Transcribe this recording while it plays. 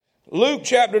Luke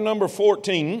chapter number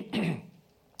 14.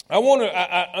 I want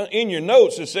to, in your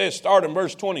notes it says start in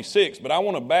verse 26, but I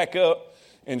want to back up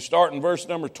and start in verse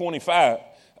number 25.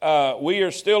 We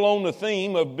are still on the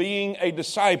theme of being a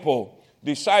disciple.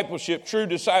 Discipleship, true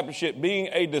discipleship, being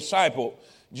a disciple.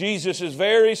 Jesus is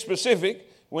very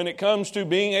specific when it comes to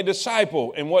being a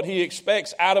disciple and what he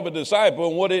expects out of a disciple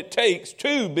and what it takes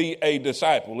to be a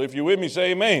disciple. If you're with me,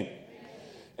 say amen.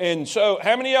 And so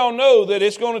how many of y'all know that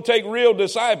it's going to take real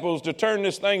disciples to turn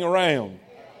this thing around?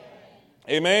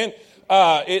 Amen.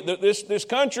 This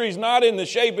country's not in the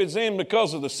shape it's in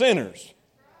because of the sinners.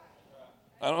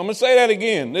 I'm going to say that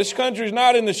again. This country's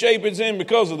not in the shape it's in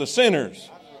because of the sinners.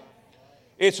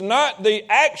 It's not the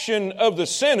action of the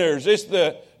sinners. It's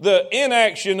the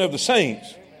inaction of the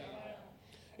saints.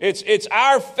 It's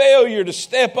our failure to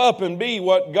step up and be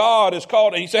what God has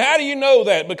called it. You say, how do you know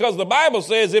that? Because the Bible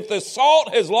says if the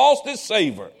salt has lost its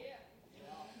savor.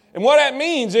 And what that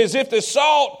means is if the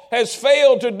salt has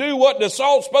failed to do what the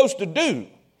salt's supposed to do.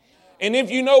 And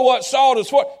if you know what salt is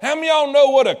for, how many of y'all know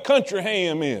what a country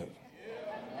ham is?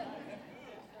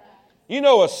 You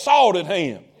know a salted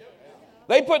ham.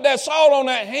 They put that salt on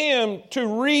that ham to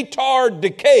retard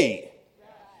decay.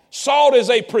 Salt is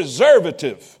a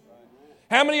preservative.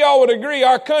 How many of y'all would agree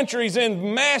our country's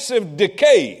in massive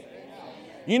decay?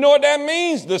 You know what that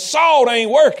means? The salt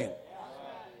ain't working.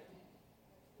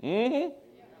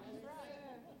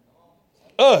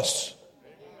 Us.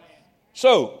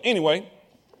 So, anyway,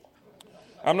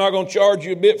 I'm not going to charge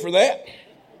you a bit for that.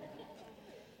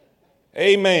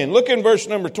 Amen. Look in verse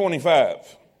number 25.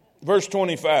 Verse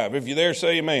 25. If you're there,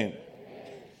 say amen.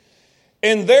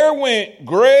 And there went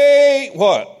great,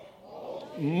 what?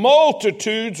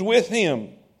 Multitudes with him.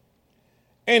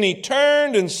 And he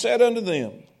turned and said unto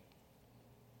them.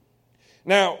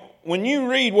 Now, when you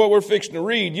read what we're fixing to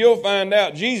read, you'll find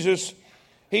out Jesus,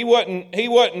 he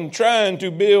wasn't trying to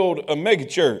build a mega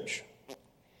church.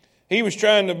 He was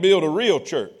trying to build a real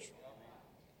church.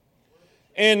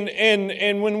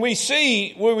 And when we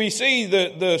see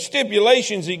the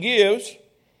stipulations he gives,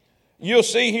 you'll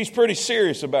see he's pretty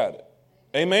serious about it.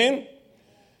 Amen.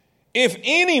 If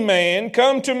any man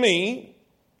come to me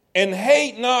and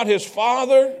hate not his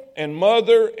father and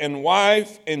mother and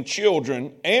wife and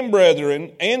children and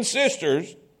brethren and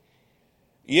sisters,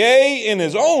 yea, in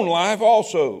his own life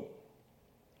also.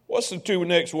 What's the two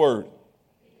next word?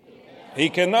 He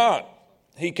cannot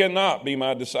be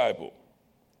my disciple.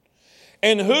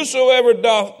 And whosoever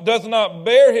doth not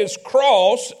bear his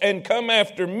cross and come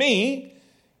after me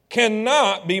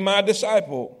cannot be my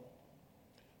disciple.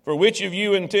 For which of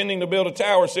you intending to build a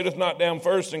tower sitteth not down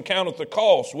first and counteth the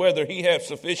cost, whether he have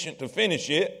sufficient to finish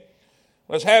it?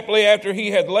 Lest happily after he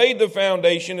hath laid the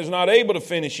foundation is not able to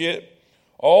finish it,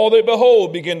 all that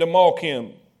behold begin to mock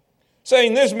him,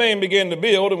 saying, this man began to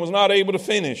build and was not able to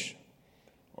finish.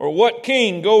 Or what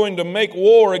king going to make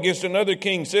war against another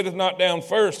king sitteth not down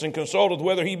first and consulteth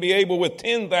whether he be able with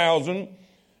 10,000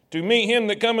 to meet him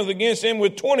that cometh against him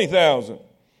with 20,000?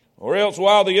 Or else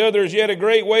while the other is yet a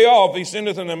great way off, he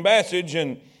sendeth an ambassage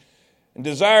and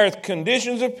desireth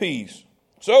conditions of peace.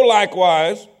 So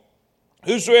likewise,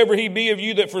 whosoever he be of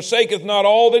you that forsaketh not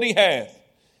all that he hath,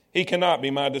 he cannot be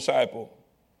my disciple.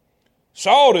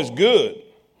 Salt is good.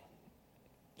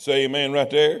 Say amen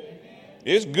right there. Amen.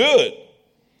 It's good.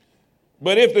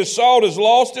 But if the salt has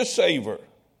lost its savor,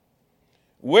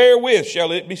 wherewith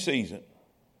shall it be seasoned?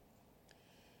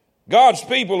 God's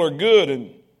people are good,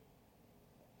 and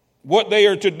what they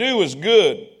are to do is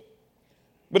good.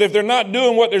 But if they're not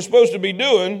doing what they're supposed to be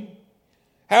doing,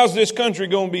 how's this country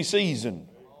going to be seasoned?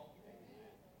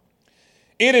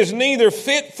 It is neither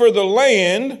fit for the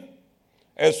land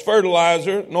as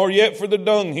fertilizer, nor yet for the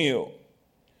dunghill.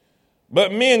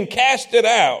 But men cast it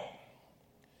out.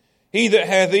 He that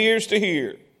hath ears to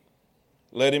hear,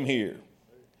 let him hear.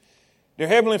 Dear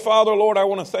Heavenly Father, Lord, I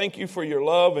want to thank you for your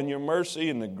love and your mercy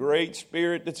and the great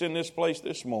spirit that's in this place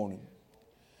this morning.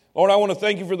 Lord, I want to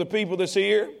thank you for the people that's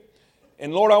here.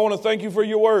 And Lord, I want to thank you for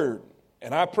your word.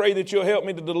 And I pray that you'll help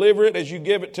me to deliver it as you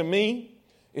give it to me.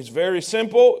 It's very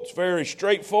simple. It's very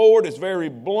straightforward. It's very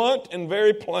blunt and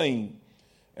very plain.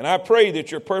 And I pray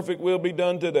that your perfect will be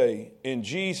done today. In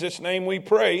Jesus' name we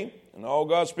pray. And all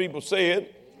God's people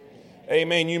said,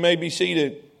 amen. You may be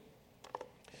seated.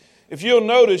 If you'll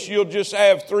notice, you'll just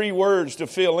have 3 words to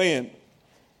fill in.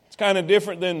 It's kind of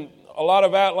different than a lot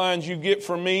of outlines you get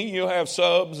from me. You'll have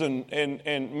subs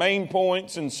and main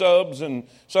points and subs and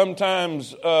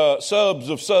sometimes subs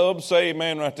of subs. Say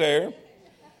amen right there.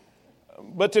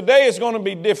 But today is going to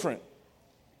be different.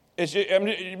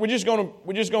 We're just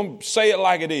going to say it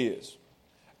like it is.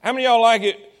 How many of y'all like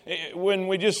it when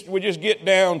we just get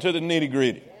down to the nitty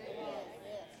gritty?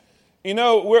 You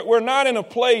know, we're not in a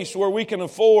place where we can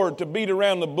afford to beat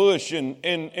around the bush and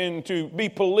to be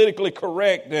politically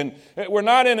correct. And we're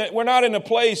not in a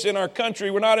place in our country.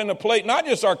 We're not in a place, not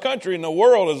just our country, in the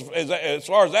world, as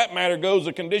far as that matter goes,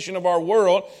 the condition of our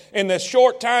world. In the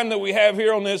short time that we have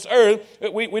here on this earth,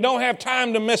 we don't have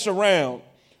time to mess around.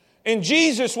 And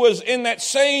Jesus was in that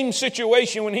same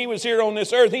situation when he was here on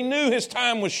this earth. He knew his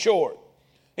time was short.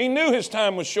 He knew his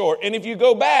time was short. And if you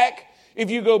go back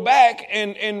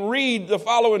and read the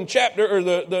following chapter or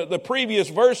the previous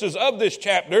verses of this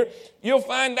chapter, you'll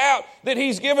find out that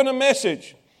he's given a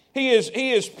message. He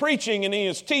is preaching and he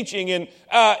is teaching and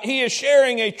he is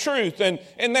sharing a truth.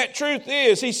 And that truth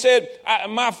is, he said,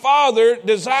 my Father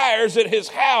desires that his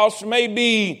house may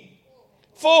be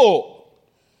full.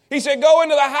 He said, go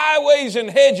into the highways and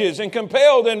hedges and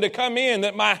compel them to come in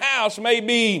that my house may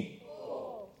be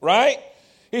full. Right?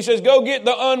 He says, go get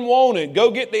the unwanted.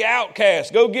 Go get the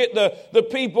outcast. Go get the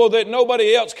people that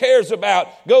nobody else cares about.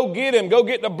 Go get him. Go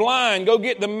get the blind. Go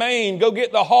get the maimed. Go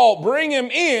get the halt. Bring him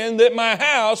in that my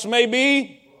house may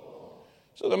be full.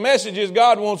 So the message is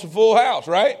God wants a full house,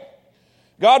 right?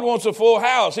 God wants a full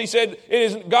house. He said,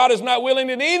 God is not willing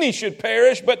that any should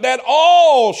perish, but that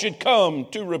all should come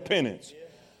to repentance.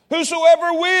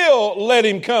 Whosoever will, let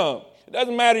him come. It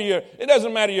doesn't matter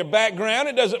your background.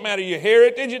 It doesn't matter your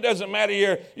heritage. It doesn't matter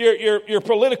your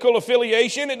political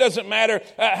affiliation. It doesn't matter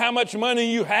how much money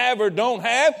you have or don't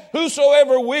have.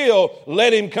 Whosoever will,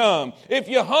 let him come. If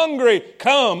you're hungry,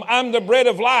 come. I'm the bread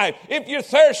of life. If you're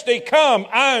thirsty, come.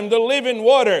 I'm the living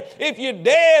water. If you're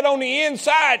dead on the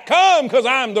inside, come, because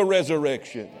I'm the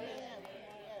resurrection.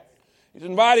 He's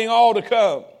inviting all to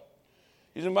come.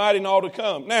 He's inviting all to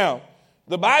come. Now,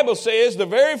 the Bible says, the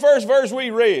very first verse we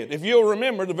read, if you'll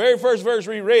remember, the very first verse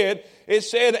we read, it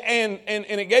said, and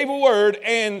it gave a word,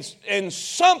 and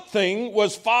something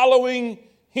was following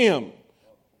him.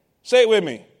 Say it with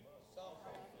me.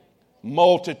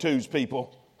 Multitudes,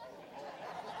 people.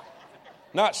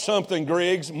 Not something,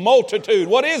 Griggs. Multitude.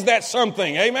 What is that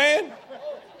something? Amen?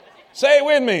 Say it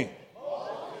with me.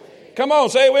 Come on,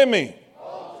 say it with me.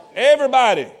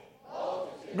 Everybody.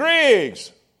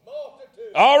 Griggs.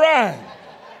 All right.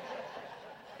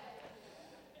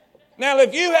 Now,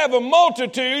 if you have a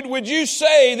multitude, would you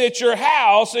say that your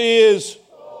house is?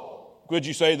 Would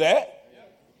you say that?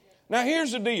 Now,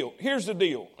 here's the deal. Here's the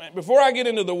deal. Before I get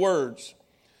into the words,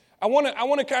 I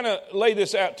want to kind of lay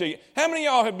this out to you. How many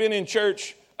of y'all have been in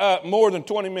church more than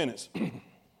 20 minutes?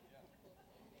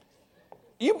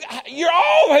 You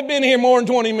all have been here more than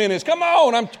 20 minutes. Come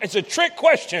on. It's a trick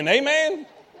question. Amen?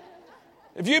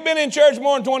 If you've been in church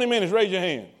more than 20 minutes, raise your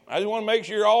hand. I just want to make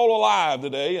sure you're all alive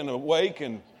today and awake.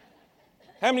 And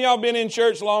how many of y'all been in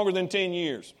church longer than 10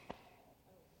 years?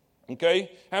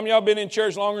 Okay. How many of y'all been in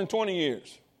church longer than 20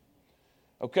 years?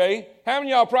 Okay. How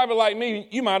many of y'all, probably like me,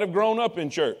 you might have grown up in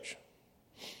church.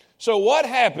 So what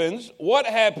happens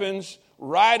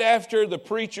right after the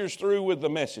preacher's through with the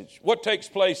message? What takes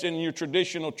place in your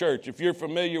traditional church if you're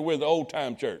familiar with the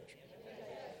old-time church?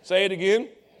 Say it again.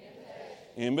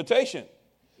 Invitation.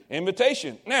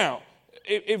 Now,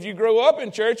 if you grow up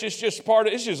in church, it's just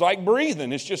like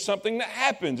breathing. It's just something that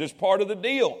happens. It's part of the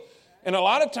deal. And a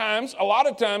lot of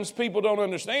times people don't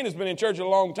understand, it's been in church a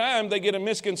long time, they get a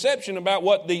misconception about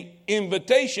what the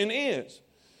invitation is.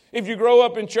 If you grow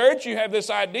up in church, you have this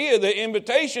idea that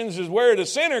invitations is where the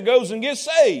sinner goes and gets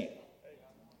saved.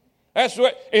 That's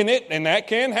what, and that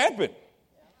can happen.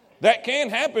 That can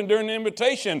happen during the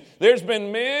invitation. There's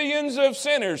been millions of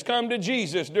sinners come to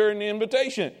Jesus during the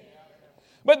invitation.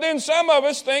 But then some of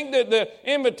us think that the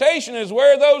invitation is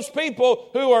where those people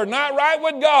who are not right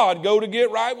with God go to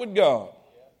get right with God.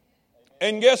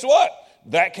 And guess what?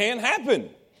 That can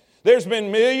happen. There's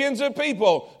been millions of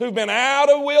people who've been out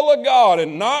of will of God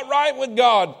and not right with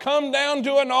God come down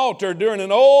to an altar during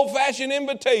an old-fashioned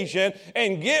invitation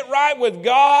and get right with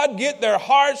God, get their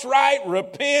hearts right,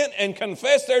 repent, and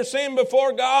confess their sin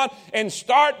before God and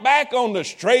start back on the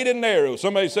straight and narrow.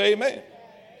 Somebody say amen.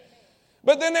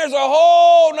 But then there's a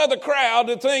whole other crowd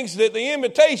that thinks that the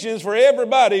invitation is for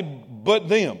everybody but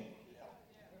them.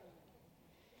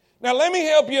 Now, let me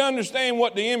help you understand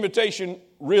what the invitation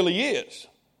really is.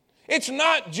 It's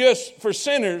not just for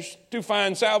sinners to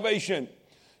find salvation.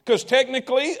 Because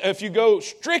technically, if you go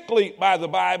strictly by the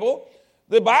Bible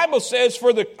says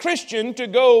for the Christian to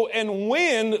go and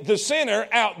win the sinner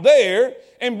out there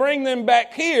and bring them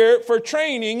back here for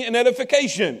training and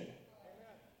edification.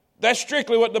 That's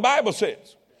strictly what the Bible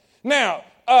says. Now,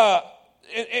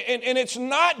 and it's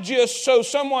not just so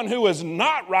someone who is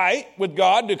not right with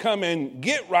God to come and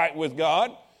get right with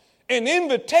God. An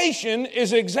invitation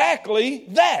is exactly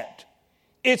that.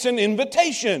 It's an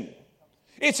invitation.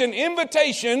 It's an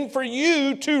invitation for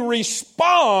you to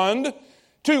respond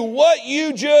to what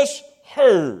you just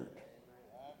heard.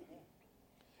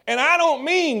 And I don't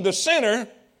mean the sinner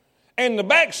and the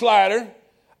backslider.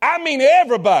 I mean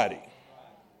everybody.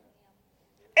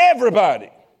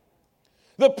 Everybody.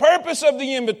 The purpose of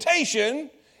the invitation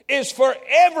is for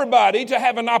everybody to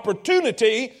have an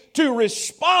opportunity to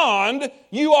respond.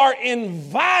 You are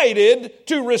invited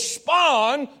to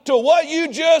respond to what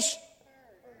you just heard.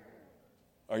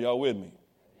 Are y'all with me?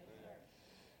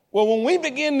 Well, when we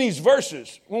begin these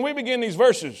verses,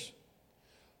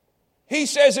 he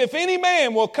says, if any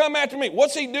man will come after me,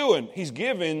 what's he doing? He's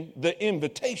giving the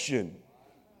invitation.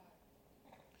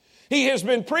 He has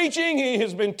been preaching, he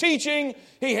has been teaching,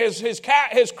 his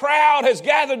crowd has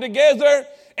gathered together,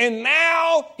 and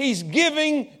now he's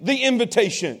giving the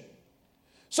invitation.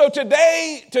 So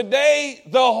today,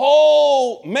 the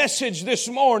whole message this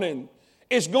morning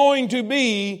is going to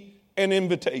be an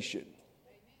invitation.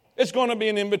 It's going to be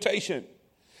an invitation.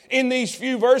 In these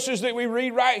few verses that we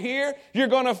read right here, you're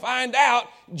going to find out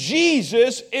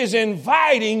Jesus is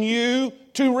inviting you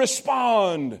to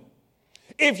respond.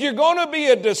 If you're going to be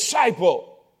a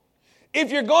disciple, and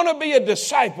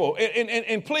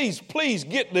please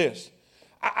get this.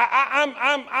 I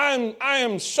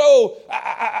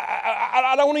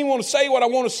don't even want to say what I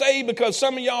want to say because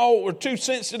some of y'all are too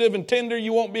sensitive and tender.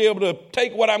 You won't be able to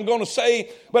take what I'm going to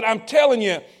say. But I'm telling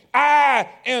you, I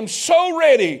am so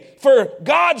ready for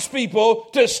God's people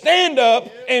to stand up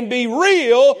and be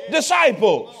real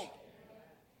disciples.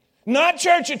 Not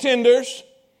church attenders,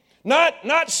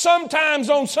 not sometimes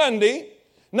on Sunday,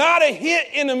 not a hit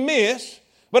and a miss,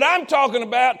 but I'm talking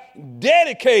about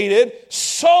dedicated,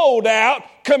 sold out,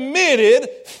 committed,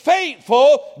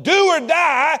 faithful, do or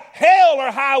die, hell or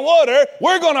high water.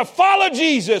 We're going to follow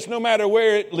Jesus no matter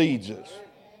where it leads us.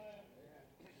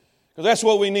 Because that's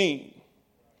what we need.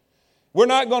 We're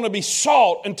not going to be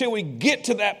salt until we get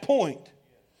to that point.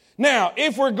 Now,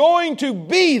 if we're going to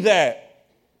be that,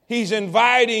 he's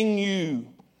inviting you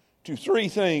to three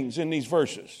things in these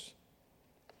verses.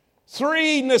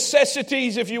 Three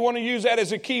necessities, if you want to use that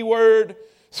as a key word.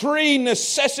 Three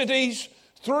necessities,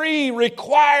 three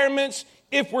requirements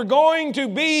if we're going to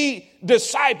be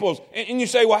disciples. And you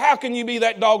say, well, how can you be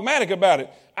that dogmatic about it?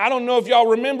 I don't know if y'all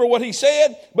remember what he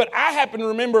said, but I happen to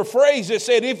remember a phrase that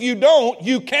said, if you don't,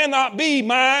 you cannot be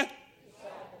my disciple.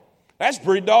 That's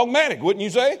pretty dogmatic, wouldn't you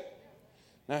say?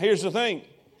 Now, here's the thing.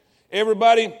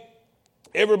 Everybody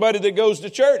that goes to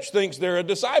church thinks they're a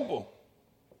disciple.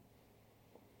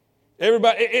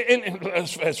 Everybody, and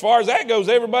as far as that goes,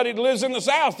 everybody that lives in the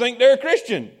South think they're a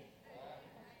Christian.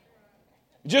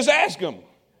 Just ask them.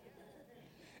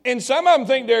 And some of them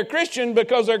think they're a Christian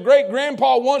because their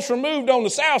great-grandpa once removed on the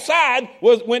south side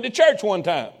went to church one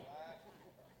time.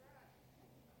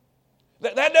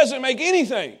 That doesn't make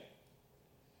anything.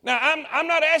 Now, I'm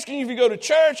not asking you if you go to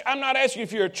church. I'm not asking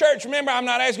if you're a church member. I'm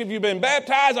not asking if you've been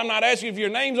baptized. I'm not asking if your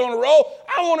name's on a roll.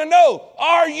 I want to know,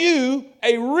 are you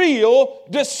a real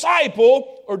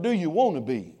disciple or do you want to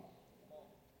be?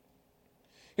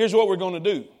 Here's what we're going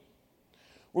to do.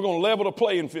 We're going to level the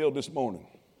playing field this morning.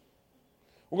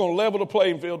 We're going to level the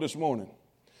playing field this morning.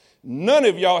 None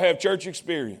of y'all have church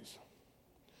experience.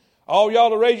 All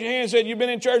y'all that raised your hand and said you've been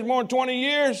in church more than 20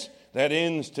 years, that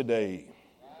ends today.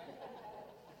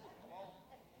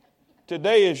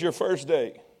 Today is your first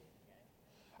day.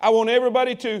 I want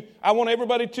everybody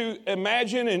to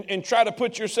imagine and try to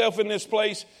put yourself in this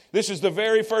place. This is the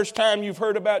very first time you've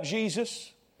heard about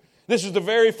Jesus. This is the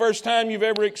very first time you've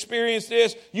ever experienced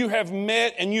this. You have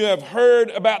met and you have heard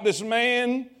about this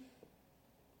man.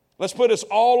 Let's put us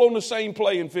all on the same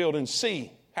playing field and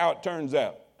see how it turns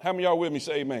out. How many of y'all with me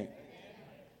say amen?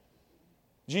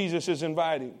 Jesus is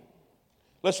inviting.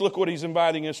 Let's look what he's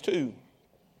inviting us to.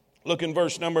 Look in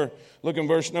verse number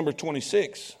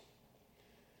 26.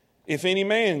 If any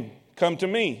man come to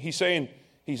me, he's saying,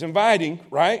 he's inviting,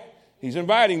 right? He's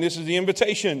inviting. This is the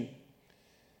invitation.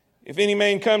 If any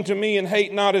man come to me and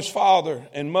hate not his father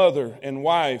and mother and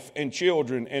wife and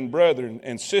children and brethren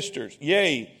and sisters,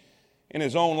 yea, in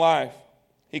his own life,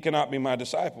 he cannot be my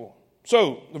disciple.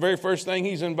 So, the very first thing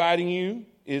he's inviting you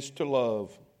is to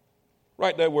love.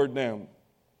 Write that word down.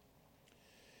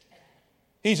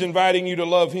 He's inviting you to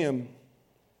love him.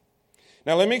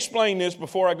 Now, let me explain this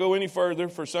before I go any further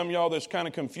for some of y'all that's kind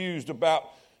of confused about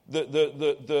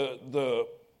the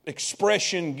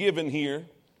expression given here.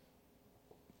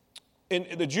 And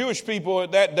the Jewish people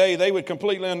at that day, they would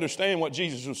completely understand what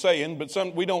Jesus was saying,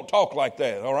 but we don't talk like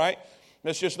that, all right?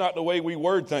 That's just not the way we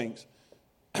word things.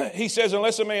 He says,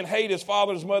 unless a man hate his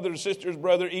father, his mother, his sister, his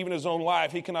brother, even his own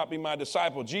life, he cannot be my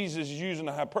disciple. Jesus is using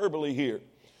a hyperbole here.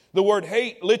 The word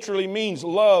hate literally means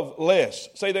love less.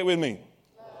 Say that with me.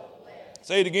 Love less.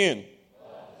 Say it again.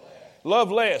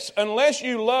 Love less. Unless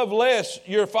you love less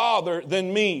your father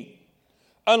than me.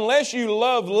 Unless you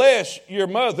love less your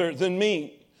mother than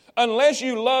me. Unless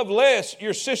you love less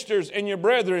your sisters and your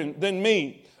brethren than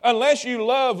me. Unless you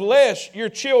love less your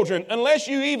children. Unless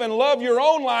you even love your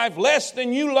own life less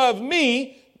than you love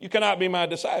me, you cannot be my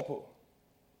disciple.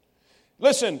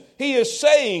 Listen, he is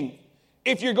saying,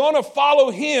 if you're going to follow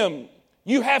him,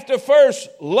 you have to first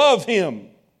love him.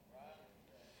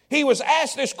 He was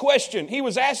asked this question. He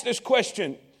was asked this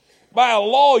question by a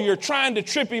lawyer trying to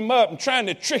trip him up and trying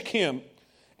to trick him.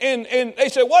 And they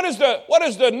said, what is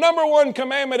the number one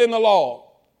commandment in the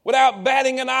law? Without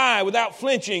batting an eye, without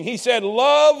flinching, he said,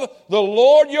 love the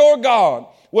Lord your God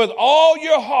with all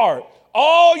your heart,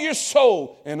 all your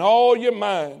soul, and all your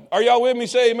mind. Are y'all with me?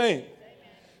 Say amen. Amen.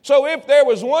 So if there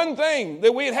was one thing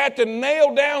that we'd had to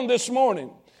nail down this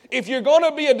morning, if you're going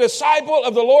to be a disciple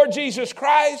of the Lord Jesus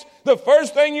Christ, the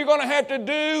first thing you're going to have to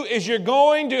do is you're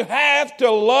going to have to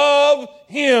love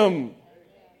him.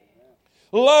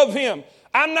 Love him.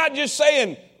 I'm not just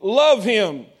saying love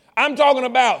him. I'm talking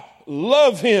about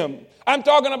love him. I'm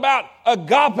talking about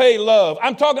agape love.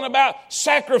 I'm talking about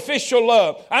sacrificial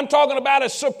love. I'm talking about a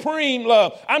supreme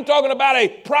love. I'm talking about a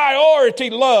priority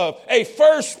love, a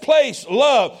first place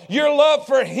love. Your love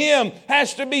for him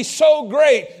has to be so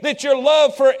great that your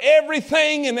love for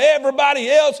everything and everybody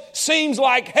else seems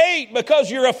like hate because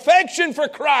your affection for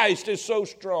Christ is so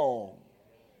strong.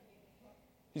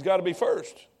 He's got to be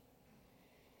first.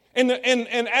 And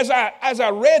as I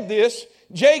read this,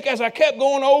 Jake, as I kept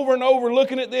going over and over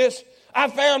looking at this, I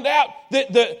found out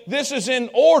that this is in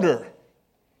order.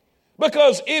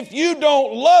 Because if you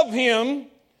don't love him,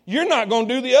 you're not going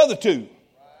to do the other two.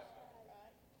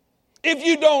 If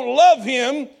you don't love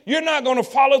him, you're not going to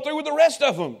follow through with the rest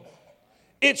of them.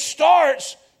 It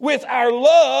starts with our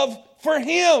love for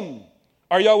him.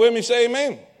 Are y'all with me? Say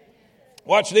amen.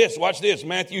 Watch this.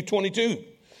 Matthew 22.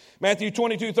 Matthew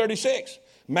 22:36.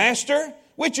 Master,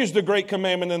 which is the great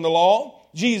commandment in the law?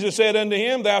 Jesus said unto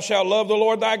him, thou shalt love the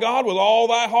Lord thy God with all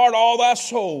thy heart, all thy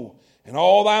soul, and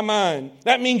all thy mind.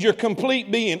 That means your complete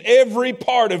being, every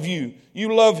part of you,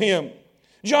 you love him.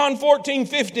 John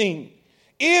 14:15.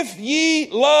 If ye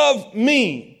love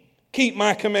me, keep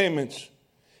my commandments.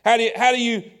 How do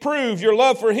you prove your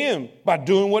love for him? By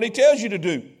doing what he tells you to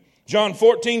do. John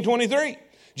 14:23.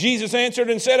 Jesus answered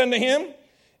and said unto him,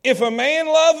 if a man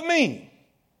love me,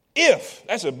 if,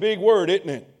 that's a big word, isn't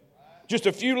it? Just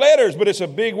a few letters, but it's a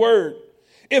big word.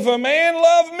 If a man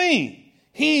love me,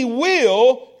 he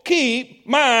will keep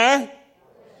my.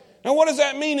 Now, what does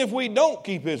that mean if we don't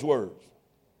keep his words?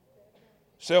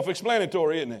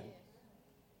 Self-explanatory, isn't it?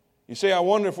 You say, I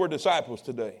wonder if we're disciples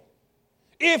today.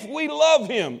 If we love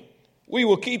him, we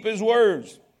will keep his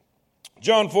words.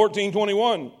 John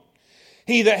 14:21.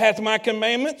 He that hath my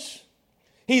commandments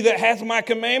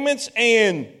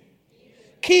and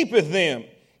keepeth them,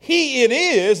 he it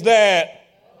is that,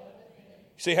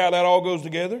 see how that all goes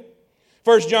together?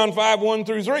 1 John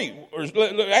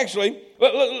 5:1-3. Actually,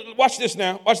 watch this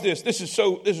now. Watch this. This is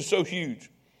so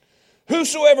huge.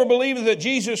 Whosoever believeth that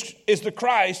Jesus is the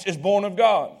Christ is born of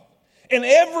God. And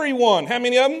everyone, how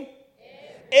many of them?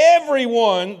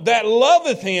 Everyone that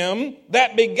loveth him,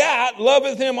 that begot,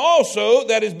 loveth him also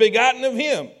that is begotten of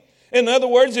him. In other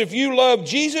words, if you love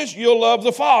Jesus, you'll love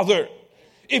the Father.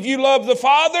 If you love the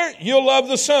Father, you'll love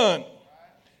the Son.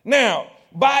 Now,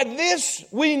 by this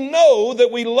we know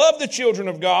that we love the children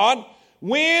of God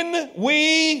when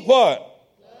we what?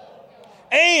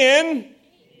 And,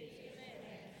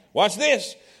 watch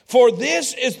this. For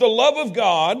this is the love of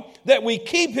God, that we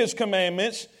keep his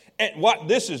commandments. And what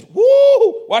this is,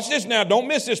 woo! Watch this now. Don't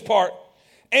miss this part.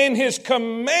 And his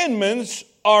commandments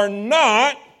are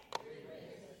not.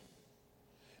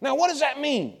 Now, what does that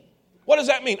mean? What does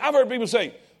that mean? I've heard people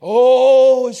say,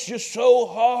 oh, it's just so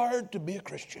hard to be a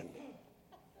Christian.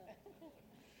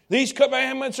 These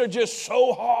commandments are just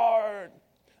so hard.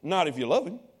 Not if you love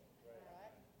him.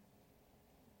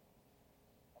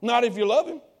 Not if you love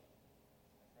him.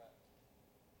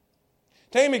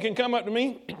 Tammy can come up to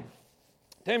me.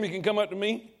 Tammy can come up to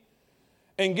me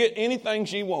and get anything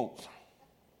she wants.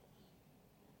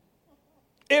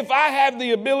 If I have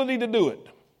the ability to do it.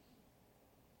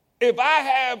 If I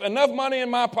have enough money in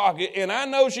my pocket and I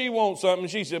know she wants something,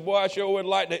 she said, boy, I sure would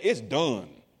like that. It's done.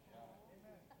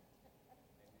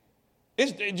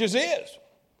 It just is.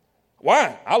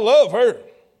 Why? I love her.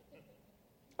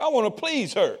 I want to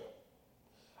please her.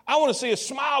 I want to see a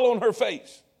smile on her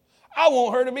face. I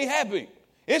want her to be happy.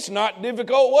 It's not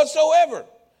difficult whatsoever.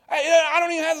 I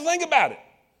don't even have to think about it.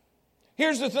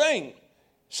 Here's the thing.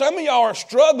 Some of y'all are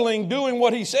struggling doing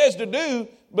what he says to do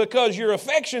because your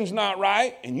affection's not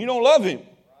right and you don't love him.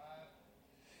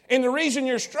 And the reason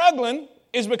you're struggling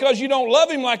is because you don't love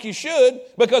him like you should,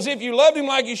 because if you loved him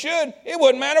like you should, it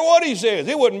wouldn't matter what he says.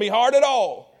 It wouldn't be hard at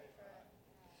all.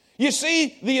 You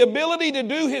see, the ability to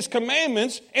do his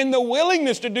commandments and the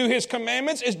willingness to do his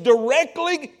commandments is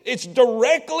directly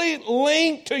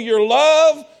linked to your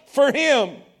love for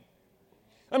him.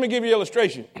 Let me give you an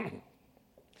illustration.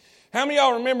 How many of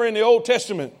y'all remember in the Old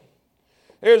Testament,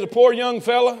 there's a poor young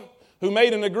fella who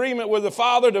made an agreement with the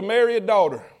father to marry a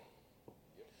daughter.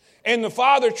 And the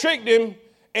father tricked him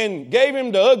and gave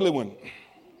him the ugly one.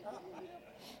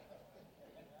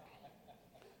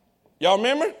 Y'all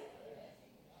remember?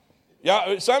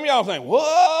 Some of y'all think,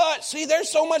 what? See, there's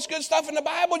so much good stuff in the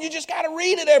Bible, you just got to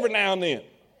read it every now and then.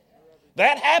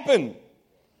 That happened.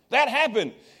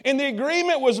 And the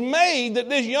agreement was made that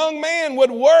this young man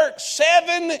would work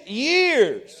 7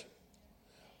 years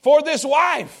for this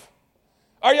wife.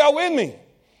 Are y'all with me?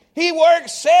 He worked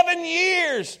 7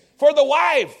 years for the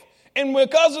wife. And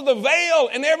because of the veil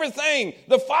and everything,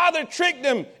 the father tricked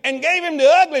him and gave him the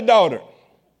ugly daughter.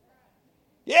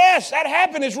 Yes, that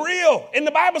happened. It's real. And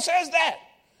the Bible says that.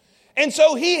 And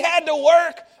so he had to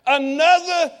work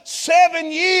another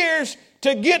 7 years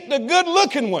to get the good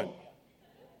looking one.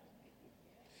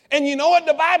 And you know what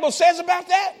the Bible says about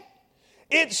that?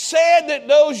 It said that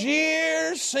those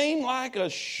years seemed like a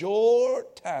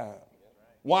short time.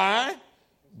 Why?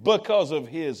 Because of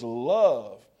his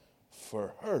love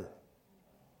for her.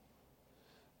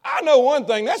 I know one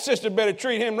thing, that sister better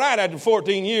treat him right after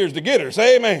 14 years to get her.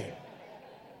 Say amen.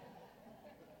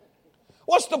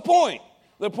 What's the point?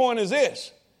 The point is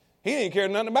this. He didn't care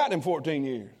nothing about them 14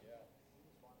 years.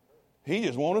 He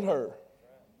just wanted her.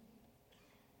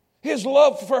 His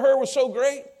love for her was so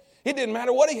great, it didn't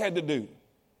matter what he had to do.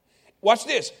 Watch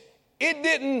this. It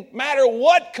didn't matter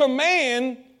what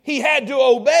command he had to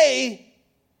obey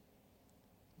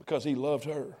because he loved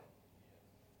her.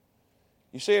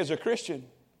 You see, as a Christian,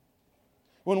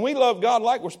 when we love God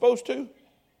like we're supposed to,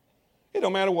 it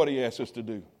don't matter what he asks us to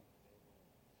do.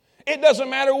 It doesn't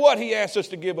matter what he asks us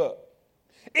to give up.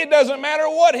 It doesn't matter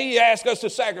what he asks us to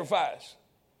sacrifice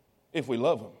if we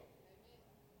love him.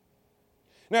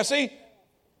 Now see,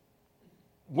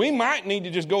 we might need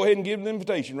to just go ahead and give an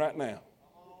invitation right now.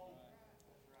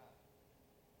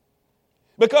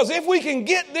 Because if we can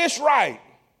get this right,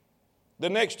 the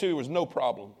next two is no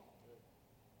problem.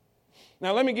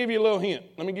 Now, let me give you a little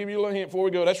hint. Before we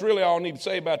go. That's really all I need to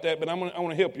say about that, but I want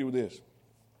to help you with this.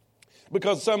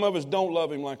 Because some of us don't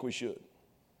love him like we should.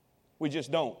 We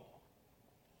just don't.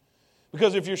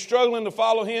 Because if you're struggling to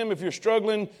follow him, if you're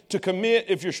struggling to commit,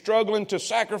 if you're struggling to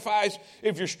sacrifice,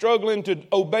 if you're struggling to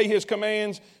obey his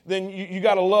commands, then you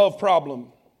got a love problem.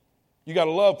 You got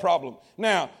a love problem.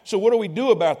 Now, so what do we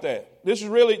do about that?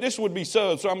 This would be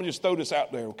so I'm going to just throw this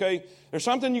out there, okay? There's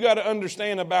something you got to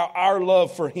understand about our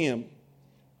love for him.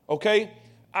 Okay?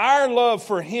 Our love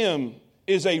for him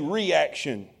is a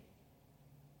reaction.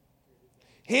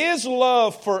 His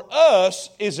love for us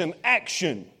is an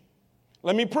action.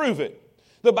 Let me prove it.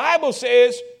 The Bible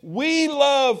says we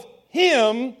love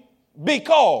him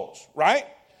because, right?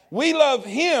 We love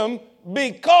him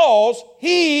because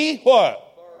he what?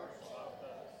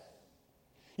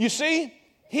 You see,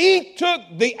 he took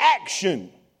the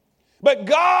action. But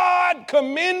God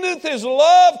commendeth his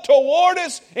love toward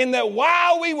us in that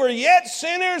while we were yet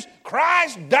sinners,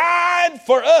 Christ died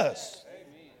for us.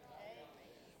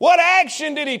 What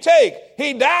action did he take?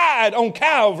 He died on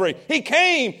Calvary. He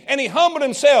came and he humbled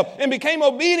himself and became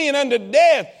obedient unto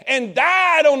death and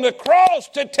died on the cross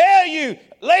to tell you,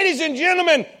 ladies and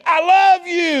gentlemen, I love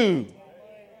you.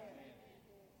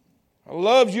 I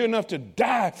loved you enough to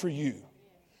die for you.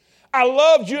 I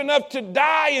loved you enough to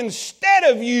die instead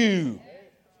of you.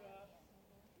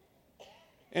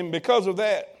 And because of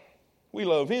that, we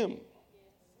love him.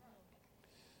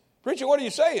 Preacher, what are you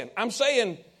saying? I'm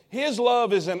saying his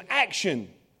love is an action.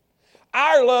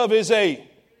 Our love is a...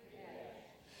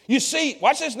 You see,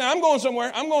 watch this now. I'm going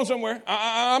somewhere.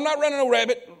 I'm not running no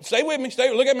rabbit. Stay with me.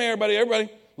 Look at me, everybody.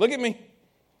 Everybody, look at me.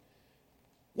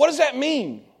 What does that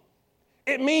mean?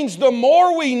 It means the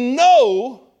more we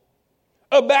know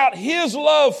about his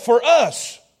love for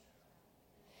us,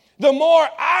 the more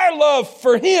our love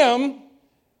for him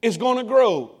is going to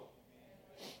grow.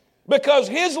 Because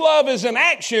his love is an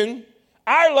action,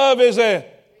 our love is a...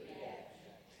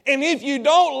 And if you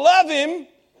don't love him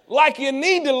like you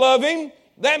need to love him,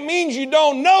 that means you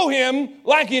don't know him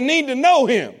like you need to know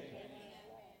him.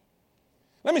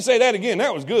 Let me say that again.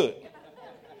 That was good.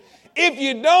 If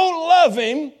you don't love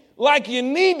him like you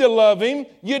need to love him.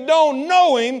 You don't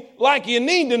know him like you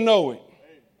need to know him.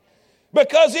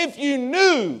 Because if you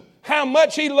knew how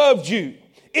much he loved you,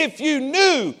 if you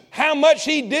knew how much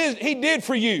he did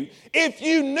for you, if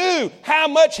you knew how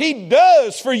much he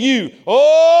does for you,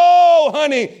 oh,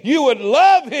 honey, you would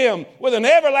love him with an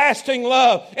everlasting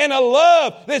love, and a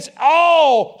love that's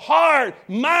all heart,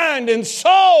 mind, and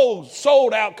soul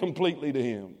sold out completely to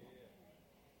him.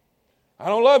 I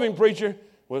don't love him, preacher.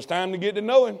 Well, it's time to get to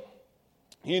know him.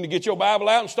 You need to get your Bible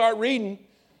out and start reading.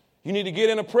 You need to get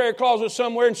in a prayer closet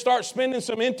somewhere and start spending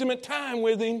some intimate time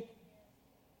with him.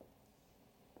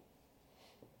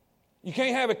 You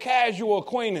can't have a casual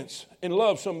acquaintance and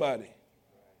love somebody.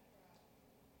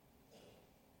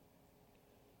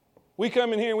 We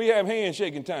come in here and we have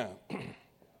handshaking time.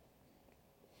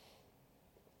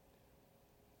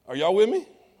 Are y'all with me?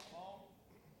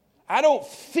 I don't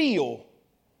feel,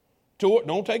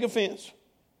 don't take offense,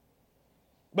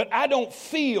 but I don't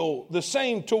feel the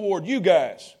same toward you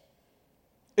guys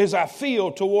as I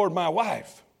feel toward my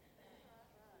wife.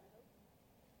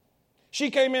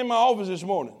 She came in my office this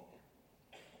morning.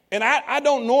 And I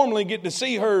don't normally get to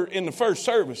see her in the first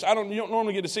service. You don't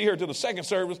normally get to see her till the second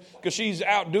service because she's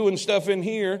out doing stuff in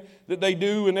here that they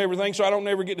do and everything, so I don't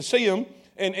ever get to see them.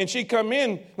 And she come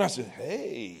in, and I said,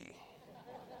 hey,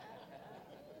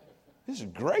 this is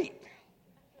great.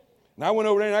 And I went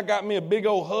over there and I got me a big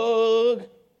old hug.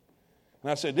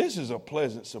 And I said, this is a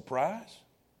pleasant surprise.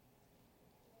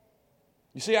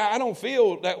 You see, I don't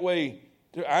feel that way.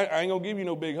 I ain't going to give you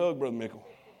no big hug, Brother Mickle.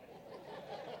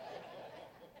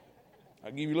 I'll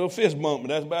give you a little fist bump, but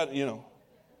that's about it,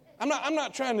 I'm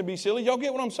not trying to be silly. Y'all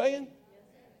get what I'm saying?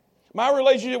 My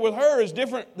relationship with her is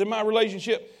different than my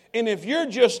relationship. And if you're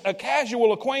just a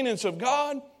casual acquaintance of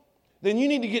God, then you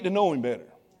need to get to know him better.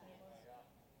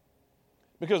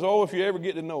 Because, if you ever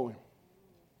get to know him,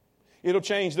 it'll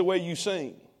change the way you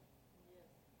sing.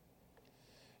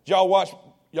 Did y'all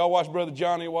watch Brother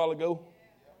Johnny a while ago?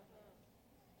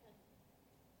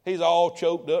 He's all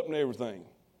choked up and everything.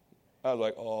 I was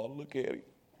like, oh, look at him.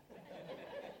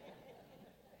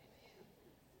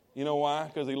 You know why?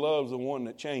 Because he loves the one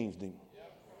that changed him.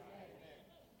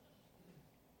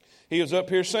 He was up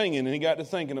here singing, and he got to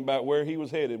thinking about where he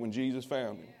was headed when Jesus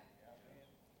found him.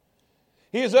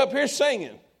 He was up here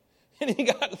singing, and he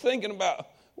got to thinking about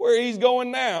where he's going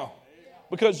now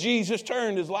because Jesus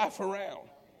turned his life around.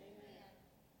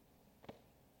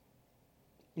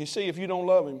 You see, if you don't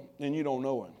love him, then you don't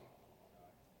know him.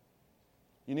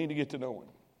 You need to get to know him.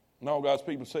 And all God's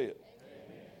people say it.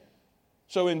 Amen.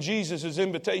 So in Jesus'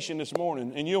 invitation this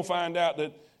morning, and you'll find out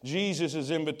that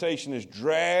Jesus' invitation is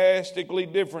drastically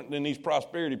different than these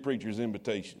prosperity preachers'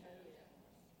 invitation.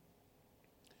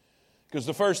 Because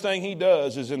the first thing he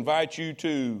does is invite you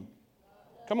to,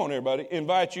 come on everybody,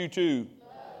 invite you to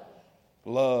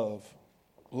love.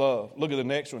 Love. Look at the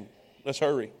next one. Let's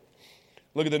hurry.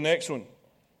 Look at the next one.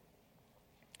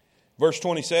 Verse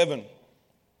 27.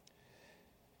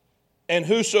 And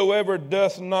whosoever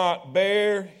doth not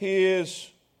bear his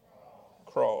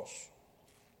cross.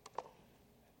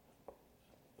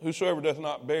 Whosoever doth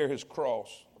not bear his cross.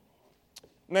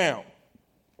 Now,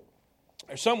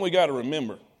 there's something we got to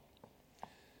remember.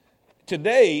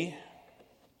 Today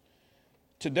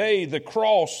the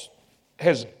cross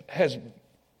has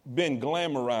been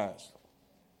glamorized.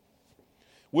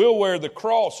 We'll wear the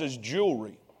cross as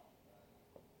jewelry.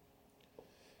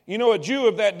 You know, a Jew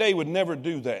of that day would never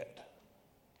do that.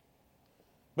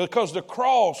 Because the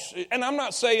cross, and I'm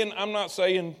not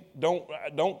saying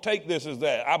don't take this as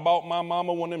that. I bought my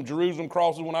mama one of them Jerusalem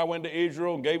crosses when I went to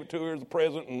Israel and gave it to her as a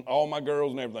present and all my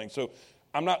girls and everything. So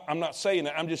I'm not saying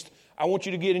that. I want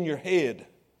you to get in your head.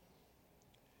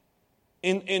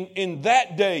 In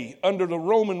that day, under the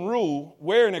Roman rule,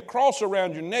 wearing a cross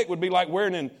around your neck would be like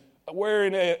wearing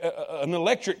an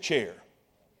electric chair.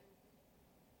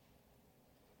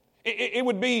 You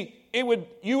would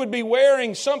be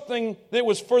wearing something that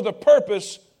was for the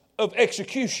purpose of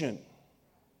execution.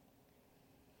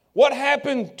 What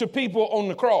happened to people on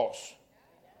the cross?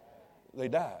 They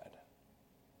died.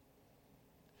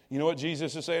 You know what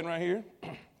Jesus is saying right here?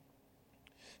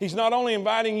 He's not only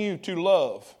inviting you to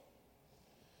love,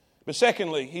 but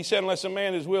secondly, he said, unless a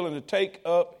man is willing to take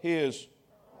up his,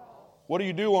 what do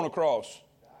you do on a cross?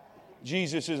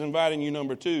 Jesus is inviting you,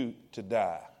 number 2, to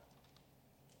die.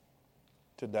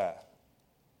 To die.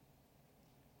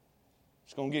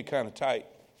 It's going to get kind of tight.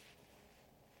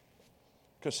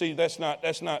 Because see, that's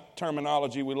not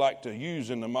terminology we like to use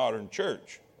in the modern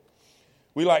church.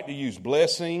 We like to use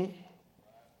blessing.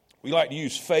 We like to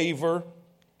use favor.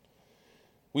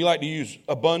 We like to use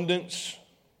abundance.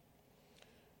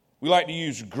 We like to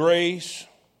use grace.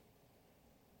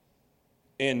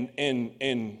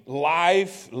 in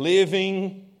life,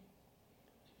 living.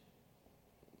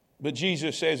 But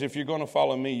Jesus says, if you're going to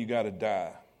follow me, you got to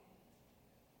die.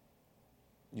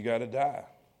 You got to die.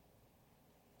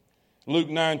 Luke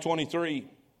 9:23.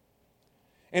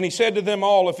 And he said to them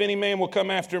all, if any man will come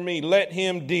after me, let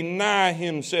him deny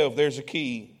himself. There's a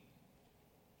key.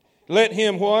 Let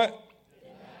him what?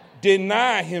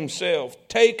 Deny himself.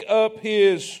 Take up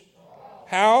his,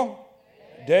 how?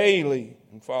 Daily,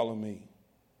 and follow me.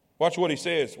 Watch what he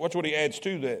says. Watch what he adds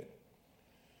to that.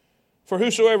 For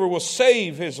whosoever will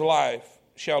save his life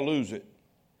shall lose it.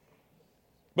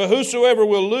 But whosoever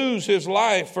will lose his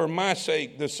life for my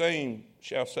sake, the same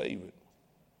shall save it.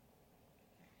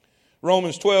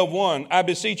 Romans 12:1. I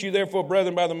beseech you therefore,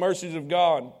 brethren, by the mercies of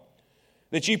God,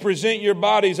 that ye present your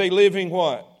bodies a living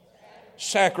what?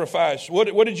 Sacrifice.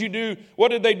 What did you do? What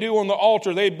did they do on the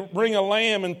altar? They'd bring a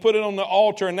lamb and put it on the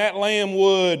altar, and that lamb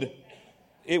would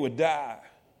die.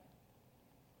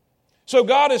 So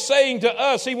God is saying to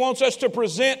us, He wants us to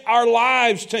present our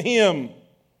lives to Him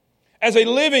as a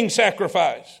living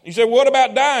sacrifice. You say, what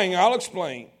about dying? I'll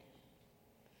explain.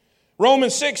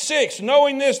 Romans 6:6,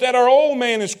 knowing this, that our old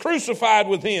man is crucified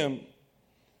with Him.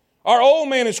 Our old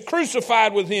man is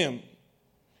crucified with Him,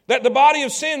 that the body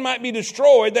of sin might be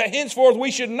destroyed, that henceforth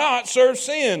we should not serve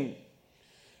sin.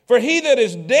 For he that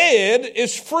is dead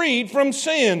is freed from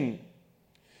sin.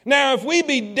 Now, if we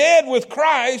be dead with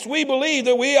Christ, we believe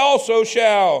that we also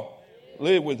shall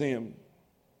live with Him.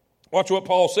 Watch what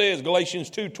Paul says,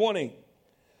 Galatians 2:20.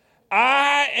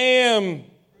 I am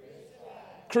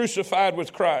crucified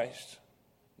with Christ.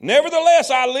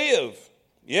 Nevertheless I live,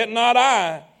 yet not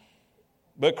I,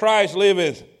 but Christ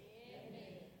liveth.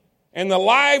 And the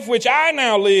life which I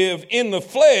now live in the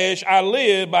flesh, I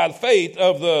live by the faith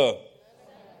of the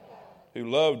who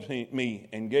loved me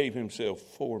and gave Himself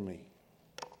for me.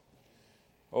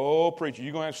 Oh, preacher,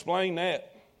 you're going to explain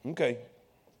that? Okay.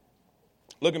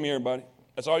 Look at me, everybody.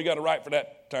 That's all you got to write for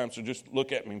that time, so just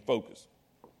look at me and focus.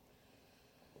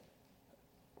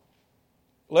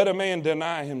 Let a man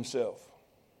deny himself.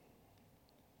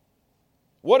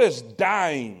 What is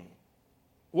dying?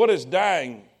 What is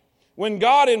dying? When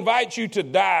God invites you to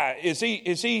die, is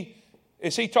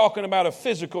he talking about a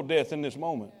physical death in this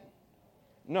moment?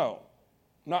 No,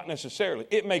 not necessarily.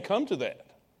 It may come to that.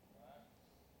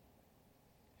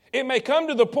 It may come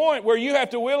to the point where you have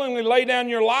to willingly lay down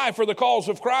your life for the cause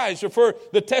of Christ or for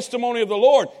the testimony of the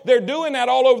Lord. They're doing that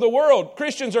all over the world.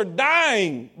 Christians are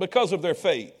dying because of their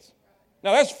faith.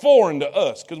 Now that's foreign to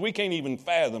us because we can't even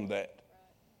fathom that.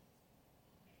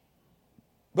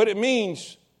 But it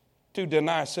means to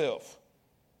deny self.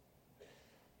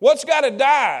 What's got to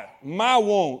die? My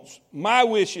wants, my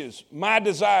wishes, my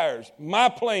desires, my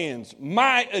plans,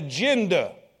 my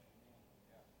agenda.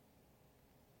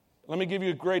 Let me give you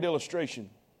a great illustration.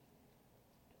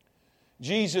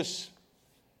 Jesus,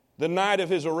 the night of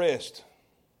His arrest,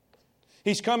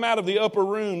 He's come out of the upper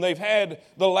room. They've had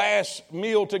the last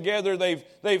meal together.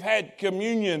 They've had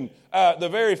communion, the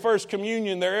very first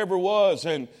communion there ever was.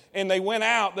 And they went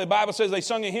out. The Bible says they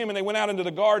sung a hymn and they went out into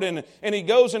the garden. And He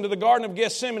goes into the Garden of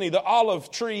Gethsemane, the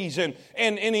olive trees. And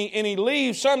he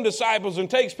leaves some disciples and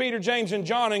takes Peter, James, and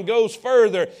John and goes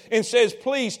further and says,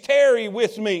 please tarry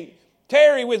with me.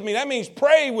 Tarry with me. That means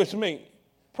pray with me.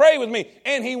 Pray with me.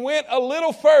 And He went a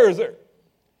little further.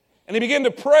 And He began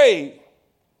to pray.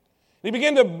 He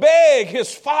began to beg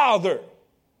His Father.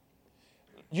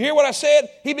 You hear what I said?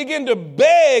 He began to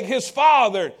beg His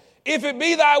Father, if it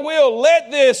be Thy will, let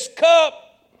this cup.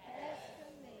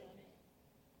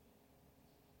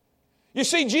 You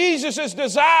see, Jesus'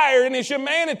 desire in His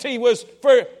humanity was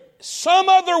for some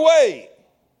other way.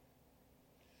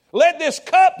 Let this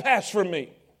cup pass from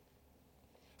me.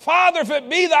 Father, if it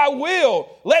be Thy will,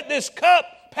 let this cup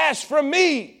pass from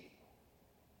me.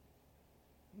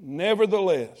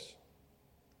 Nevertheless,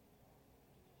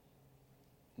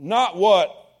 not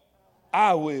what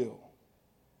I will,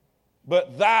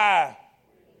 but Thy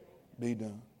be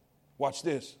done. Watch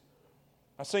this.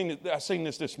 I seen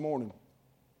this morning.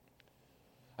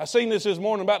 I seen this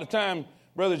morning about the time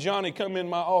Brother Johnny come in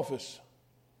my office.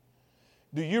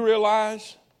 Do you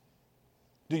realize,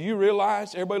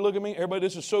 everybody look at me, everybody,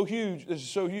 this is so huge,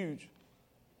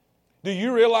 Do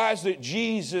you realize that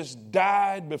Jesus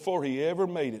died before He ever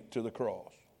made it to the cross?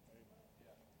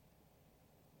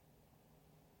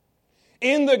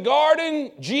 In the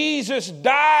garden, Jesus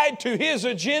died to his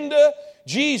agenda.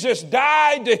 Jesus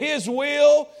died to his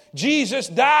will. Jesus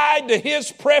died to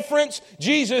his preference.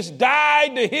 Jesus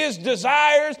died to his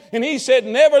desires. And he said,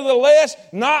 nevertheless,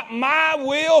 not my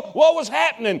will. What was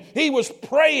happening? He was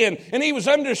praying, and he was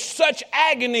under such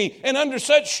agony and under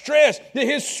such stress that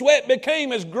his sweat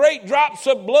became as great drops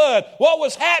of blood. What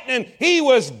was happening? He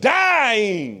was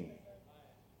dying.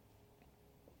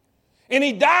 And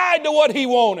he died to what he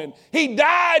wanted. He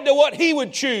died to what he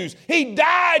would choose. He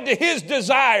died to his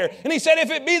desire. And he said, if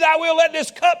it be thy will, let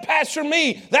this cup pass from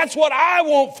me. That's what I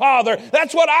want, Father.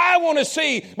 That's what I want to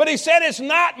see. But he said, it's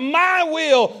not my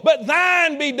will, but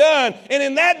thine be done. And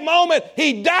in that moment,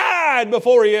 he died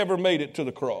before he ever made it to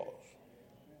the cross.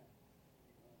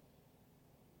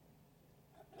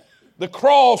 The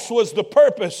cross was the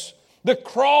purpose. The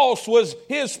cross was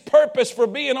his purpose for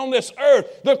being on this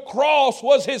earth. The cross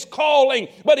was his calling.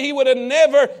 But he would have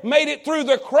never made it through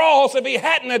the cross if he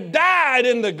hadn't have died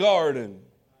in the garden.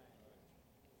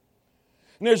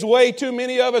 And there's way too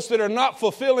many of us that are not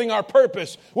fulfilling our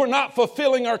purpose. We're not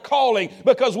fulfilling our calling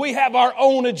because we have our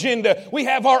own agenda. We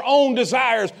have our own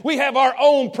desires. We have our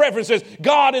own preferences.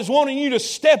 God is wanting you to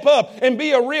step up and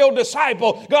be a real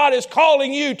disciple. God is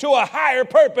calling you to a higher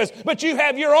purpose. But you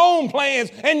have your own plans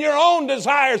and your own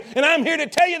desires. And I'm here to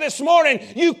tell you this morning,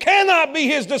 you cannot be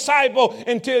his disciple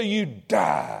until you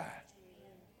die.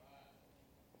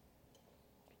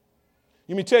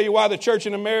 Let me tell you why the church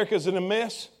in America is in a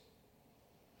mess.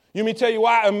 You mean tell you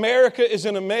why America is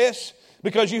in a mess?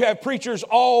 Because you have preachers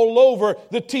all over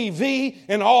the TV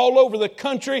and all over the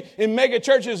country in mega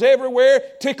churches everywhere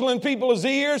tickling people's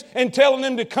ears and telling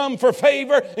them to come for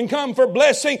favor and come for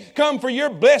blessing, come for your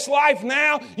blessed life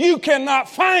now. You cannot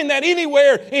find that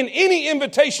anywhere in any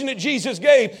invitation that Jesus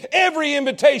gave. Every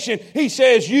invitation, he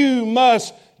says, you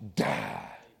must die.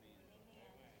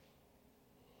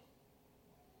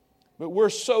 But we're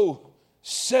so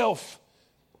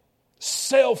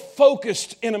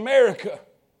self-focused in America.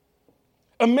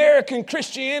 American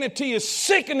Christianity is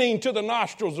sickening to the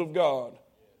nostrils of God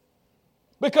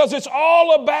because it's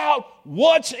all about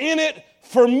what's in it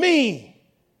for me.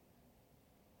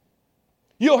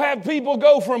 You'll have people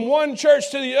go from one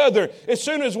church to the other. As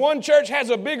soon as one church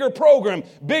has a bigger program,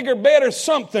 bigger, better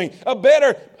something, a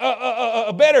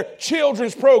better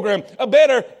children's program, a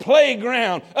better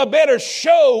playground, a better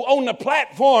show on the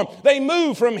platform, they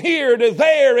move from here to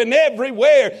there and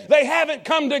everywhere. They haven't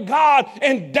come to God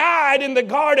and died in the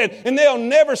garden, and they'll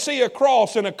never see a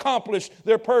cross and accomplish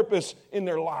their purpose in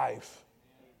their life.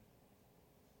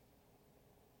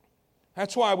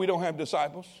 That's why we don't have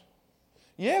disciples.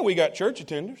 Yeah, we got church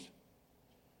attenders.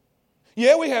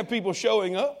 Yeah, we have people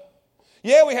showing up.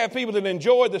 Yeah, we have people that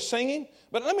enjoy the singing.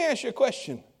 But let me ask you a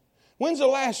question. When's the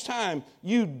last time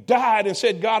you died and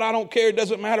said, God, I don't care. It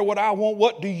doesn't matter what I want.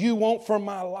 What do you want for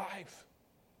my life?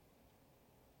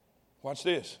 Watch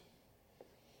this.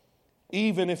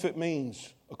 Even if it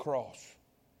means a cross.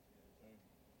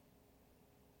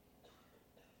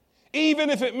 Even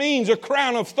if it means a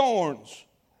crown of thorns.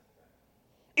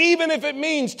 Even if it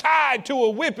means tied to a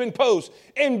whipping post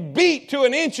and beat to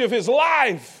an inch of his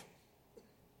life.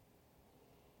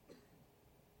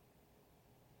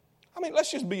 I mean, let's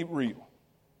just be real.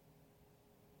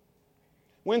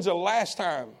 When's the last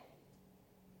time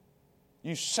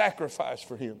you sacrificed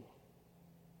for him?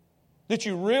 That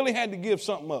you really had to give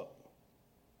something up?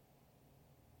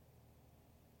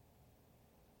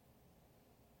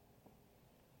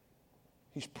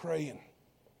 He's praying.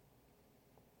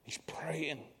 He's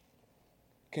praying.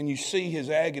 Can you see his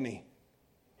agony?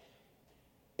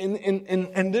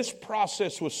 And this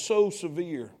process was so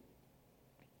severe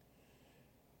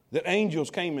that angels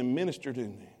came and ministered to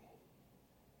him.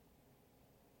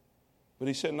 But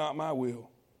he said, not my will,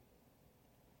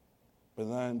 but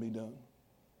thine be done.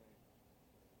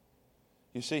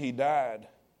 You see, he died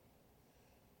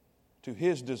to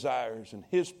his desires and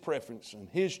his preference and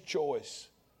his choice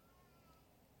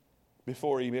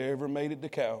before he ever made it to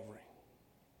Calvary.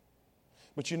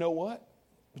 But you know what?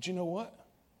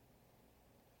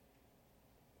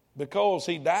 Because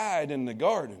he died in the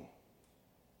garden,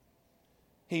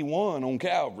 he won on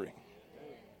Calvary.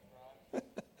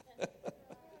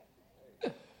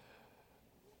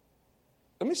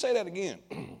 Let me say that again.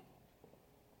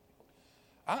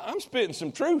 I'm spitting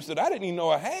some truth that I didn't even know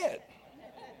I had.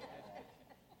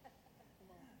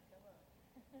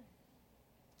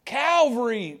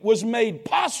 Calvary was made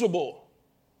possible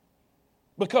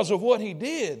because of what he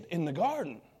did in the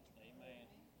garden.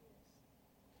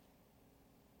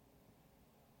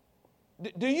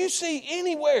 Do you see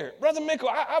anywhere, Brother Mickle,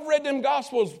 I've read them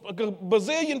Gospels a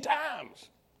bazillion times.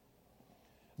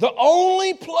 The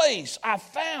only place I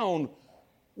found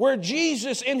where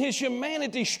Jesus in his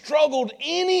humanity struggled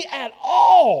any at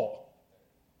all,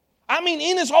 I mean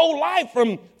in his whole life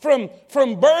from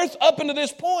birth up into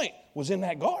this point, was in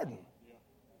that garden.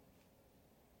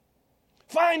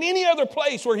 Find any other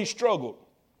place where he struggled.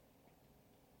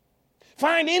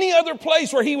 Find any other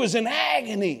place where he was in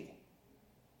agony.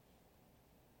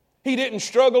 He didn't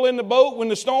struggle in the boat when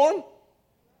the storm.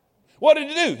 What did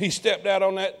he do? He stepped out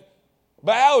on that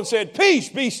bow and said, "Peace,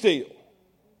 be still."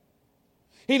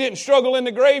 He didn't struggle in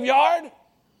the graveyard.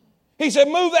 He said,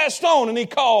 "Move that stone," and he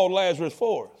called Lazarus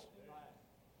forth.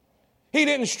 He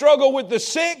didn't struggle with the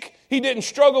sick. He didn't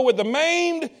struggle with the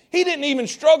maimed. He didn't even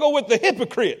struggle with the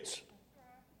hypocrites.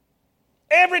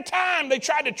 Every time they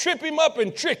tried to trip him up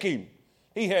and trick him,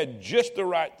 he had just the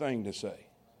right thing to say.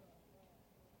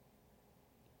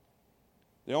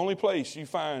 The only place you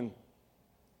find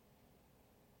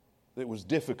that was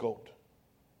difficult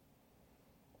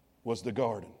was the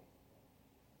garden.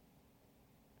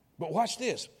 But watch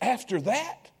this. After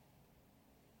that,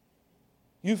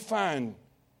 you find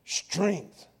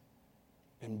strength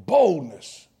and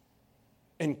boldness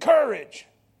and courage.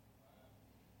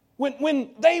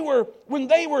 When they were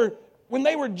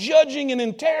judging and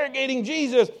interrogating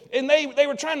Jesus, and they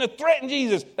were trying to threaten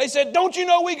Jesus, they said, "Don't you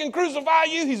know we can crucify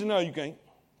you?" He said, "No, you can't.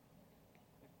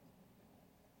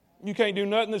 You can't do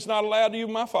nothing that's not allowed to you,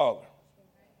 my Father."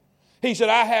 He said,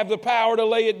 "I have the power to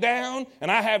lay it down,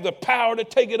 and I have the power to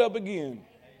take it up again."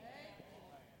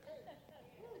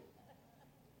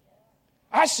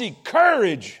 I see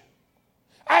courage.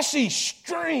 I see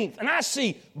strength, and I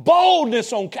see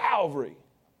boldness on Calvary.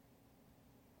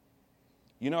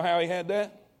 You know how he had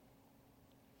that?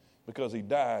 Because he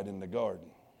died in the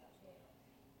garden.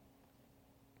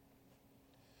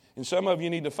 And some of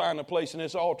you need to find a place in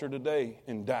this altar today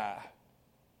and die.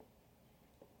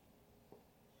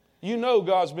 You know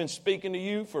God's been speaking to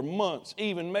you for months,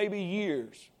 even maybe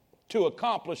years, to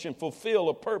accomplish and fulfill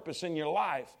a purpose in your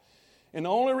life. And the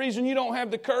only reason you don't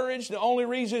have the courage, the only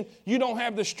reason you don't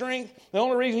have the strength, the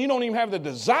only reason you don't even have the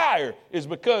desire is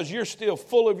because you're still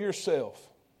full of yourself.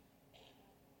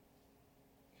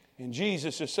 And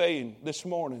Jesus is saying this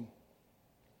morning,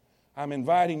 I'm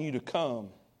inviting you to come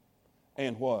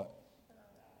and what?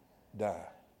 Die.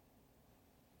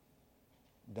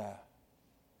 Die.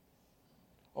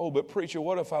 Oh, but preacher,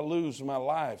 what if I lose my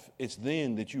life? It's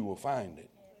then that you will find it.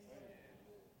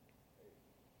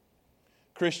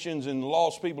 Christians and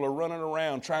lost people are running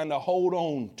around trying to hold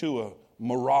on to a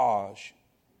mirage.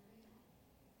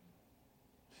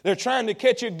 They're trying to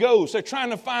catch a ghost. They're trying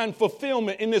to find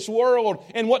fulfillment in this world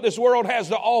and what this world has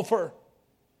to offer.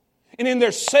 And in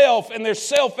their self and their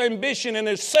self-ambition and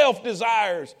their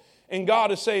self-desires. And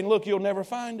God is saying, look, you'll never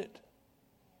find it.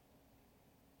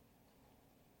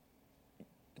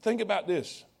 Think about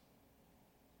this.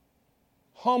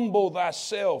 Humble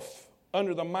thyself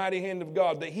under the mighty hand of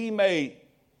God, that he may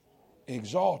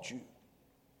exalt you.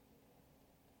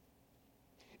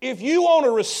 If you want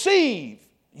to receive,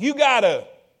 you got to.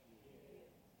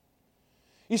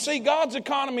 You see, God's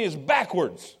economy is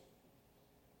backwards.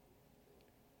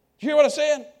 You hear what I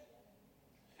said?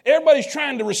 Everybody's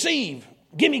trying to receive.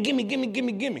 Gimme, gimme, gimme,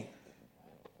 gimme, gimme.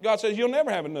 God says, you'll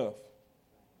never have enough.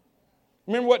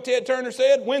 Remember what Ted Turner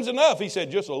said? When's enough? He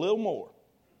said, just a little more.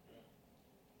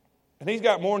 And he's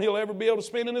got more than he'll ever be able to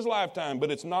spend in his lifetime,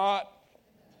 but it's not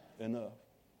enough.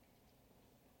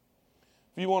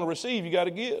 If you want to receive, you got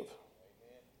to give.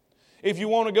 If you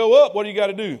want to go up, what do you got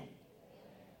to do?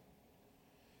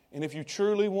 And if you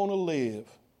truly want to live,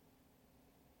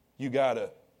 you got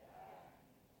to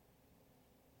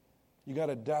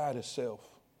die to self.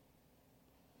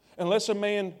 Unless a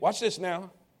man, watch this now,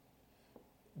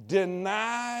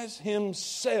 denies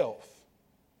himself.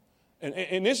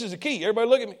 And this is the key. Everybody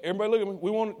look at me. Everybody look at me.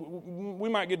 We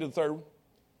might get to the third one.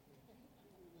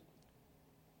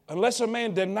 Unless a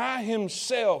man deny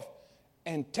himself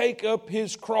and take up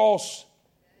his cross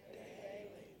daily.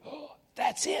 Oh,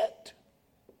 that's it.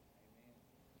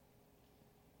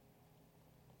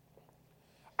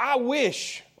 I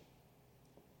wish,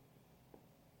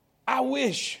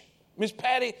 Miss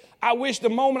Patty, I wish the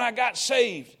moment I got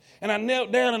saved and I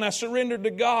knelt down and I surrendered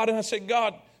to God and I said,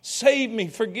 God, save me,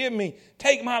 forgive me,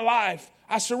 take my life.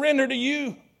 I surrender to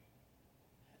you.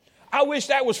 I wish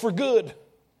that was for good.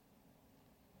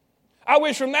 I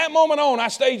wish from that moment on I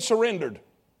stayed surrendered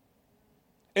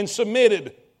and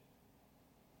submitted.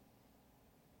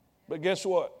 But guess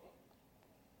what?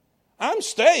 I'm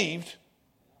saved,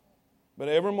 but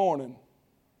every morning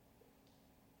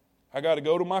I got to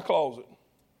go to my closet.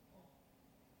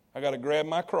 I got to grab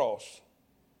my cross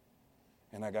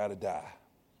and I got to die.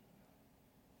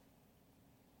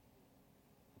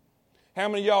 How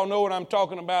many of y'all know what I'm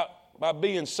talking about by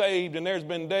being saved, and there's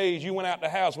been days you went out the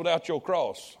house without your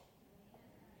cross?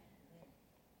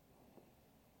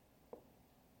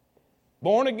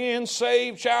 Born again,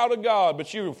 saved, child of God,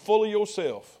 but you were full of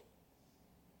yourself.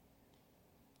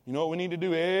 You know what we need to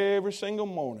do every single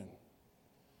morning?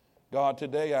 God,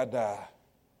 today I die.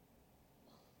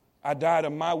 I die to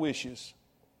my wishes.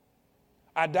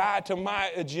 I die to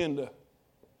my agenda.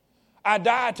 I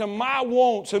die to my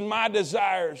wants and my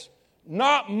desires.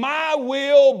 Not my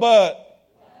will, but...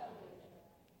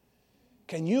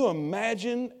 Can you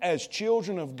imagine, as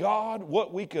children of God,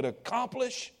 what we could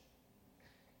accomplish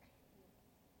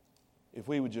if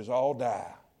we would just all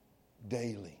die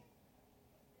daily?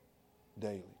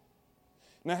 Daily.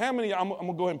 Now, how many, I'm going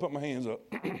to go ahead and put my hands up.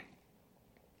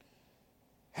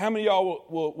 How many of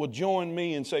y'all will join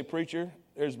me and say, preacher,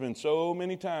 there's been so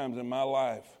many times in my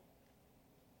life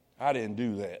I didn't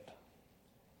do that.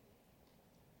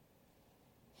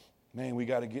 Man, we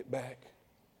got to get back.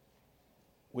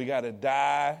 We got to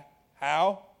die.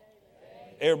 How?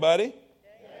 Daily. Everybody?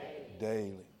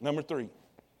 Daily. Number three.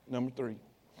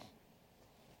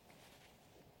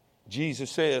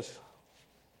 Jesus says,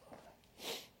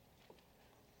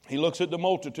 he looks at the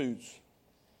multitudes.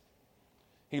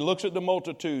 He looks at the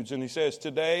multitudes and he says,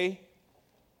 today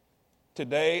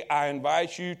I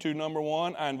invite you to, number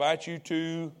one, I invite you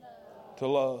to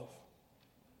love.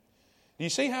 Do you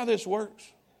see how this works?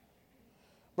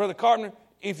 Brother Carpenter,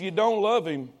 if you don't love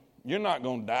him, you're not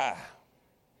going to die.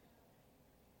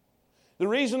 The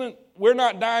reason we're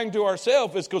not dying to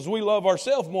ourselves is because we love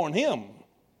ourselves more than him.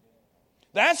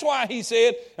 That's why he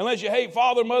said, unless you hate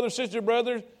father, mother, sister,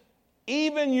 brother,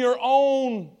 even your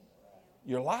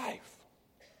life,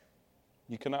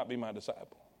 you cannot be my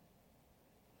disciple.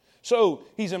 So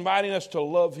he's inviting us to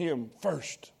love him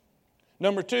first.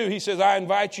 Number two, he says, I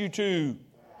invite you to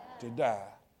die.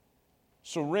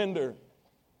 Surrender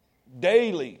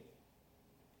daily.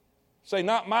 Say,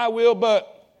 not my will,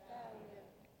 but.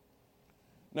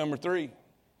 Number three,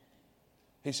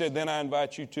 he said, then I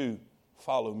invite you to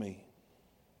follow me.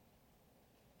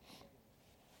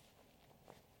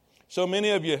 So many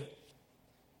of you,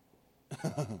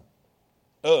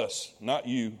 us, not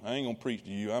you. I ain't going to preach to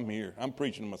you. I'm here. I'm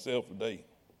preaching to myself today.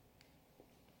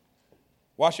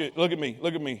 Watch it. Look at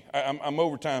me. I'm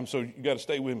overtime, so you got to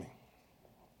stay with me.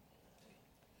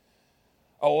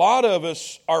 A lot of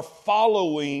us are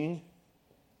following,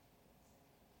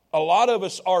 a lot of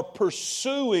us are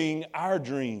pursuing our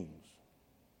dreams,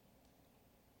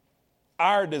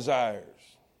 our desires,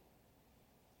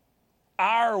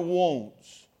 our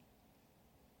wants.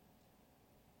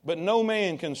 But no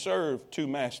man can serve two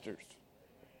masters.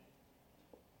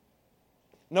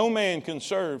 No man can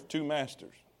serve two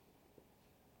masters.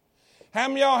 How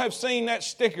many of y'all have seen that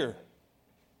sticker?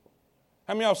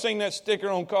 How many of y'all have seen that sticker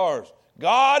on cars?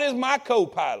 God is my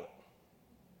co-pilot.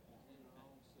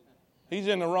 He's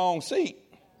in the wrong seat.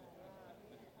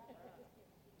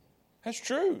 That's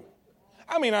true.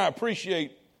 I mean, I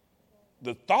appreciate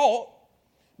the thought,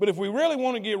 but if we really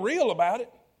want to get real about it,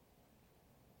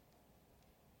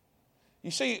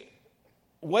 you see,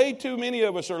 way too many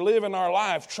of us are living our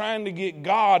life trying to get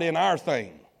God in our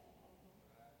thing.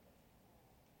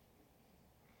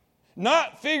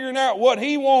 Not figuring out what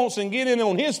he wants and getting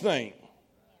on his thing.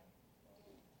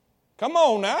 Come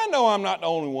on now, I know I'm not the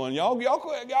only one. Y'all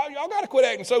got to quit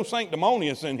acting so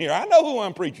sanctimonious in here. I know who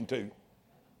I'm preaching to.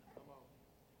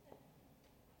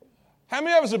 How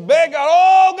many of us have begged God,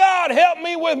 oh God, help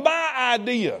me with my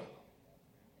idea.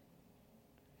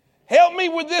 Help me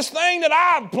with this thing that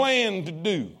I've planned to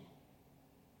do.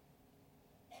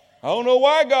 I don't know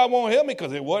why God won't help me,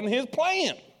 because it wasn't his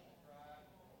plan.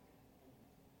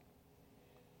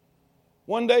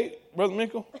 One day, Brother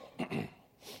Mickle,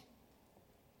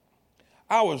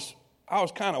 I was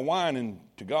kind of whining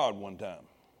to God one time.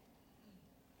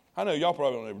 I know y'all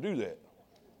probably don't ever do that.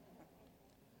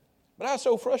 But I was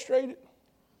so frustrated.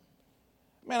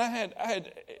 Man, I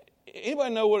had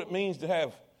anybody know what it means to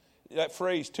have that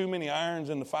phrase, too many irons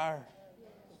in the fire?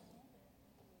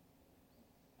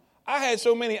 I had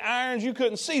so many irons you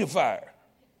couldn't see the fire.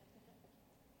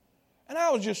 And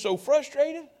I was just so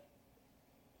frustrated.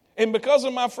 And because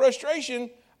of my frustration,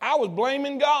 I was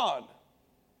blaming God.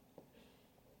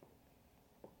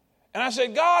 And I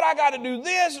said, God, I got to do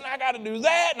this and I got to do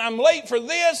that, and I'm late for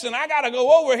this, and I got to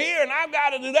go over here and I've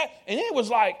got to do that. And it was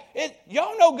like,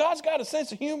 y'all know God's got a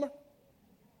sense of humor?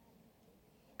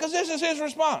 Because this is his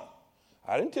response.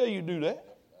 I didn't tell you to do that.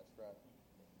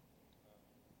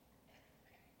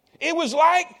 It was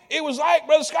like,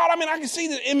 Brother Scott, I mean, I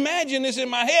can imagine this in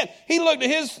my head. He looked at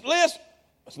his list.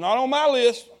 It's not on my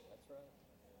list.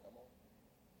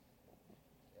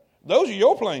 Those are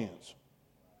your plans.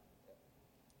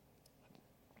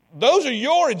 Those are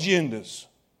your agendas.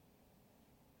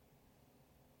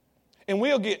 And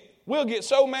we'll get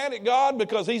so mad at God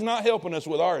because He's not helping us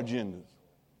with our agendas.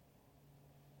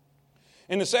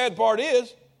 And the sad part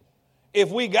is, if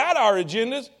we got our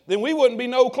agendas, then we wouldn't be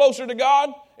no closer to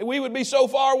God, and we would be so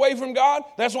far away from God.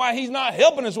 That's why He's not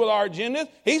helping us with our agendas.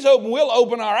 He's hoping we'll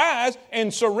open our eyes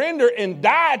and surrender and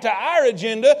die to our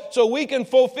agenda so we can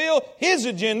fulfill His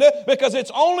agenda, because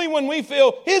it's only when we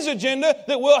fill His agenda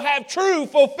that we'll have true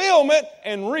fulfillment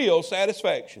and real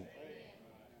satisfaction.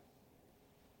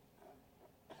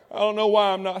 I don't know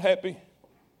why I'm not happy.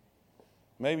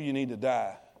 Maybe you need to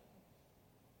die.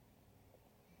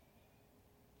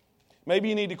 Maybe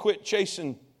you need to quit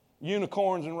chasing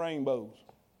unicorns and rainbows.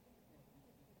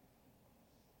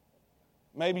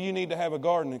 Maybe you need to have a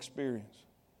garden experience.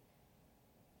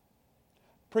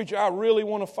 Preacher, I really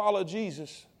want to follow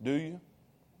Jesus. Do you?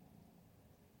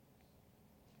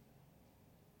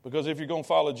 Because if you're going to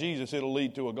follow Jesus, it'll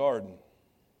lead to a garden.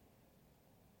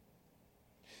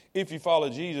 If you follow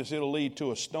Jesus, it'll lead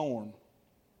to a storm.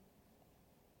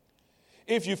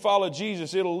 If you follow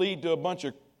Jesus, it'll lead to a bunch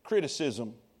of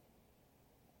criticism.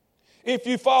 If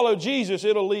you follow Jesus,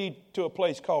 it'll lead to a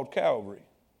place called Calvary.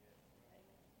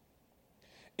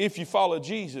 If you follow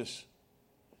Jesus,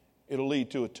 it'll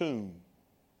lead to a tomb.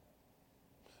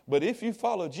 But if you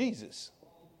follow Jesus,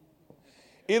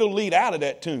 it'll lead out of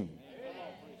that tomb.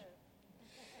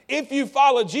 If you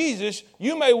follow Jesus,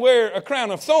 you may wear a crown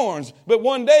of thorns, but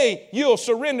one day you'll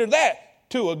surrender that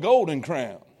to a golden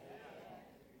crown.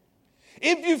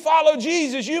 If you follow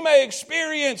Jesus, you may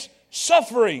experience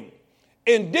suffering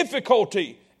and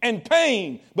difficulty and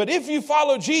pain. But if you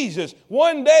follow Jesus,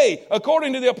 one day,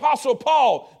 according to the Apostle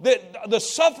Paul, that the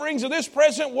sufferings of this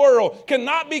present world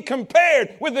cannot be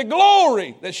compared with the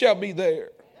glory that shall be there.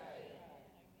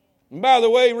 And by the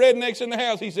way, rednecks in the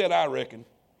house, he said, I reckon.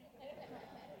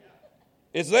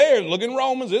 It's there. Look in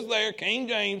Romans. It's there. King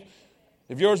James.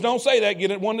 If yours don't say that,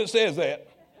 get it one that says that.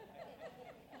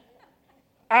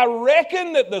 I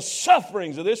reckon that the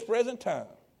sufferings of this present time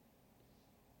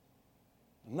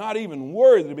are not even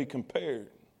worthy to be compared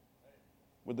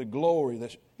with the glory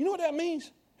that's... You know what that means?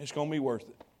 It's going to be worth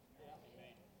it.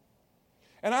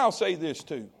 And I'll say this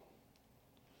too.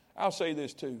 A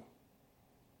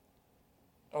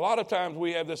lot of times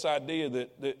we have this idea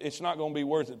that it's not going to be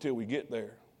worth it till we get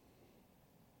there.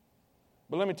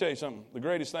 But let me tell you something. The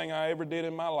greatest thing I ever did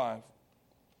in my life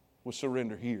was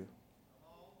surrender here.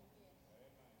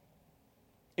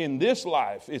 In this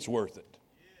life, it's worth it.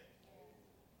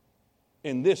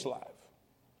 In this life.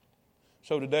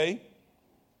 So today,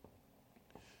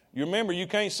 you remember, you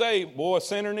can't say, boy, a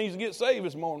sinner needs to get saved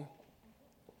this morning.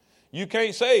 You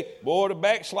can't say, boy, the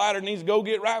backslider needs to go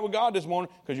get right with God this morning.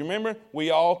 Because you remember,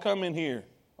 we all come in here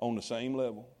on the same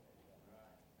level.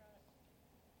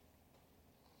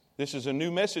 This is a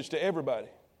new message to everybody.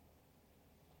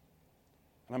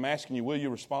 And I'm asking you, will you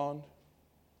respond?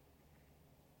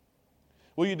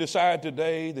 Will you decide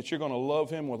today that you're going to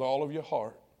love Him with all of your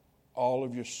heart, all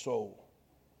of your soul,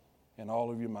 and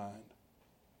all of your mind?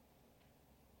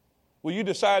 Will you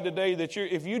decide today that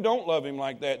if you don't love Him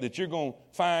like that you're going to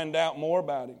find out more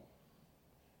about Him,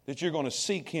 that you're going to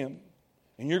seek Him,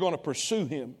 and you're going to pursue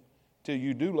Him till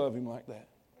you do love Him like that?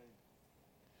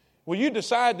 Will you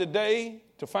decide today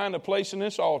to find a place in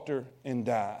this altar and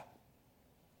die?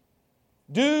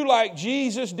 Do like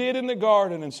Jesus did in the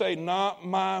garden and say, not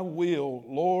my will,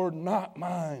 Lord, not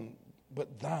mine,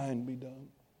 but thine be done.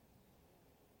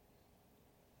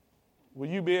 Will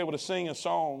you be able to sing a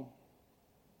song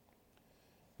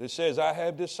that says, I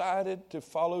have decided to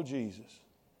follow Jesus.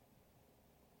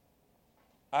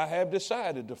 I have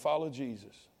decided to follow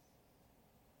Jesus.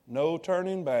 No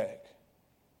turning back.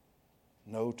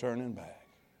 No turning back.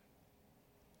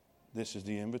 This is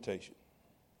the invitation.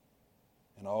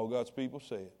 And all God's people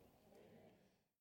say it.